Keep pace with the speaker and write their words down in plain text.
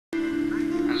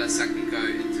guess I can go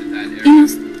into that area.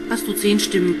 Ines, hast du 10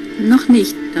 Stimmen? Noch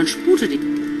nicht. Dann spute dich.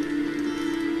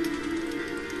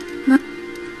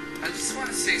 I just want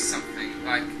to say something,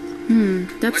 like...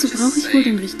 Dazu brauche ich wohl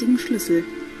den richtigen Schlüssel.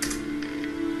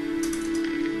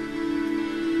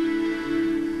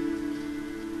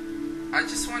 I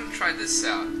just want to try this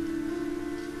out.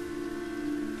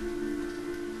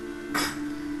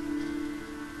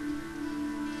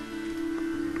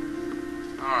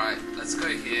 Alright, let's go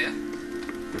here.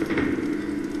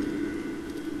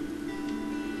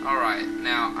 Alright,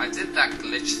 now I did that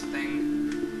glitch thing.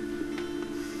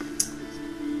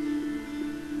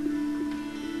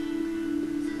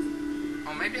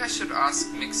 Or maybe I should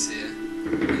ask Mix here.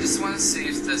 I just want to see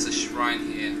if there's a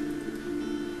shrine here.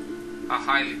 I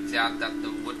highly doubt that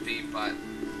there would be, but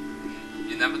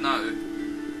you never know.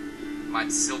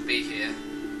 Might still be here.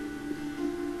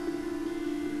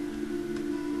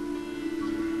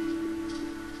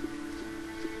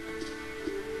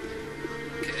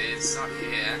 Okay, it's not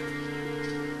here.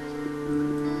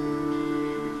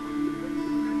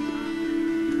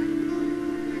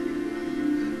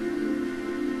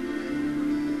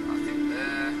 Nothing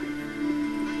there.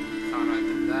 Can't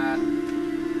open that.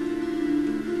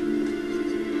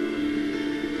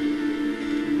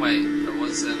 Wait, there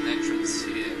was an entrance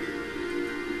here.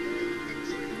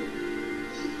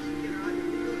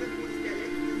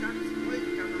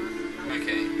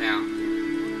 Okay, now.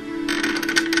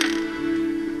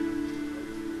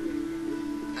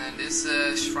 And is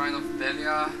a Shrine of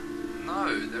Velaya?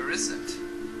 No, there isn't.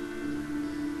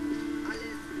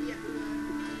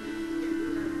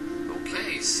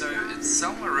 Okay, so it's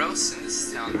somewhere else in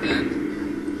this town then.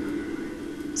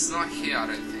 It's not here, I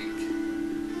don't think.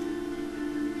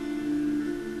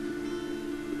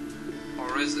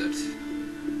 Or is it?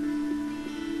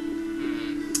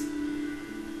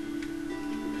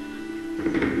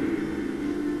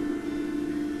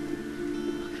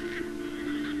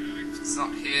 If it's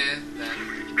not here, then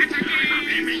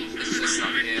it's just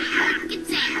not here.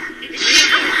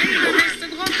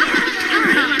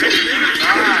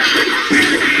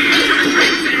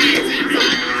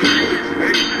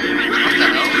 What the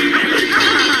hell?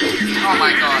 Oh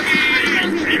my god.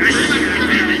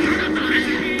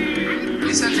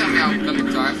 Please don't tell me I'm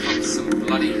gonna die from some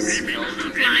bloody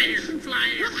skeleton.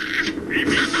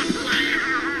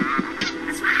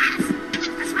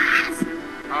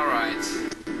 Alright.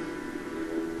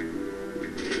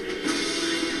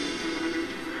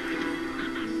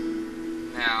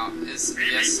 Now, yes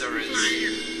there is.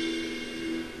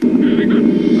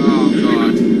 Oh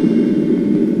god.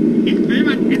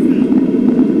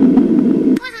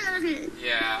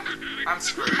 Yeah, I'm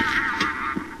screwed.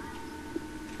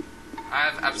 I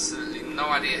have absolutely no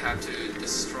idea how to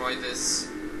destroy this,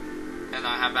 and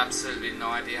I have absolutely no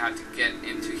idea how to get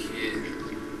into here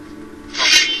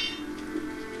properly.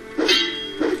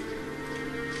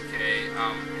 Okay,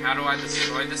 how do I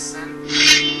destroy this then?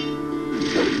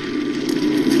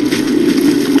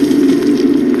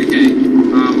 Okay,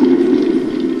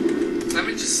 let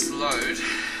me just load.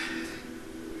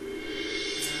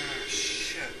 Oh,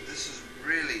 shit, this is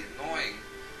really annoying.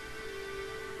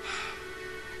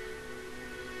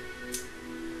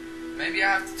 Maybe I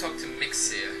have to talk to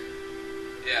Mix here.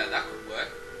 Yeah, that could work.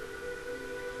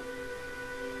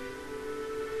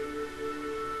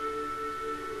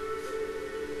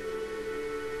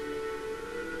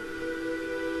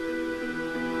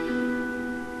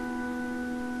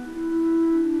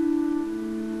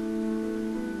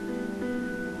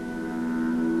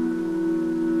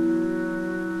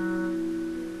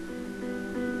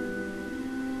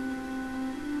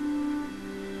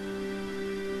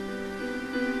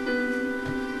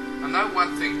 I know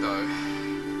one thing though.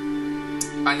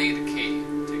 I need a key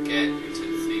to get into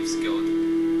the Thieves Guild.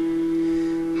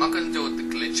 I'm not going to do it the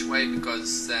glitch way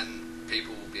because then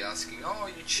people will be asking, oh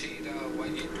you cheater, why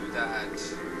do you do that?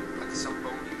 That's so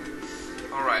boring.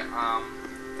 Alright,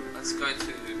 let's go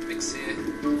to Mix here.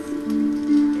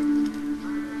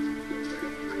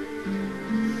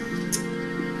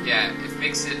 Yeah, if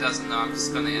Mix here doesn't know, I'm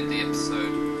just going to end the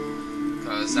episode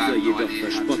because I have no idea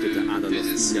how to do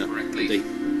this correctly.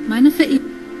 Meine Verehrung.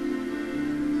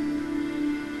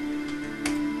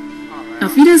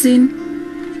 Auf Wiedersehen.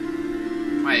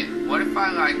 Wait, what if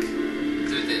I like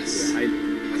do this?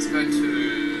 Let's go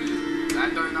to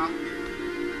Landowner.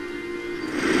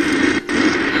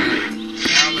 And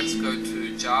now let's go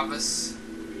to Jarvis.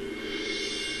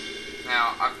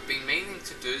 Now I've been meaning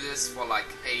to do this for like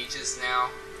ages now,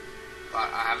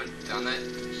 but I haven't done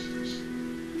it.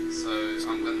 So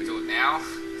I'm gonna do it now.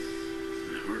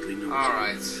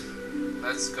 Alright,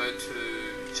 let's go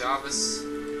to Jarvis.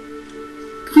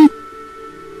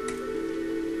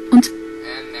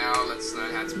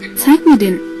 learn how to pickpocket. Zeig mir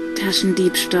den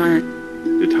Taschendiebstahl.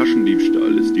 Der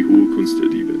Taschendiebstahl ist die hohe Kunst der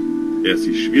Diebe. Er ist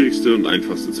die schwierigste und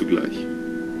einfachste zugleich.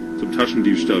 Zum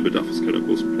Taschendiebstahl bedarf es keiner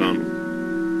großen Planung.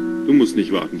 Du musst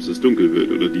nicht warten, bis es dunkel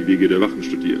wird oder die Wege der Wachen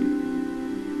studieren.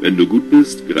 Wenn du gut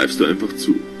bist, greifst du einfach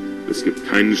zu. Es gibt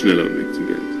keinen schnelleren Weg zum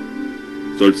Geld.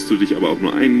 Solltest du dich aber auch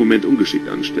nur einen Moment ungeschickt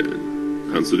anstellen,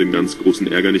 kannst du dem ganz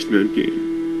großen Ärger nicht mehr entgehen.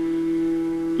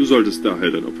 Du solltest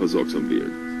daher dein Opfer sorgsam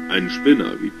wählen. Einen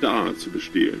Spinner wie da zu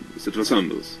bestehlen, ist etwas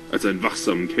anderes als einen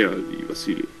wachsamen Kerl wie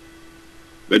Vassili.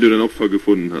 Wenn du dein Opfer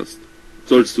gefunden hast,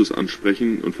 sollst du es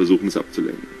ansprechen und versuchen, es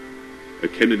abzulenken.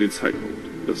 Erkenne den Zeitpunkt,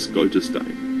 das Gold ist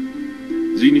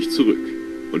dein. Sieh nicht zurück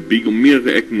und biege um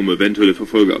mehrere Ecken, um eventuelle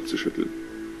Verfolger abzuschütteln.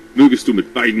 Mögest du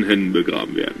mit beiden Händen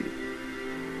begraben werden.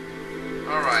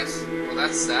 Alright, well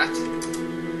that's that.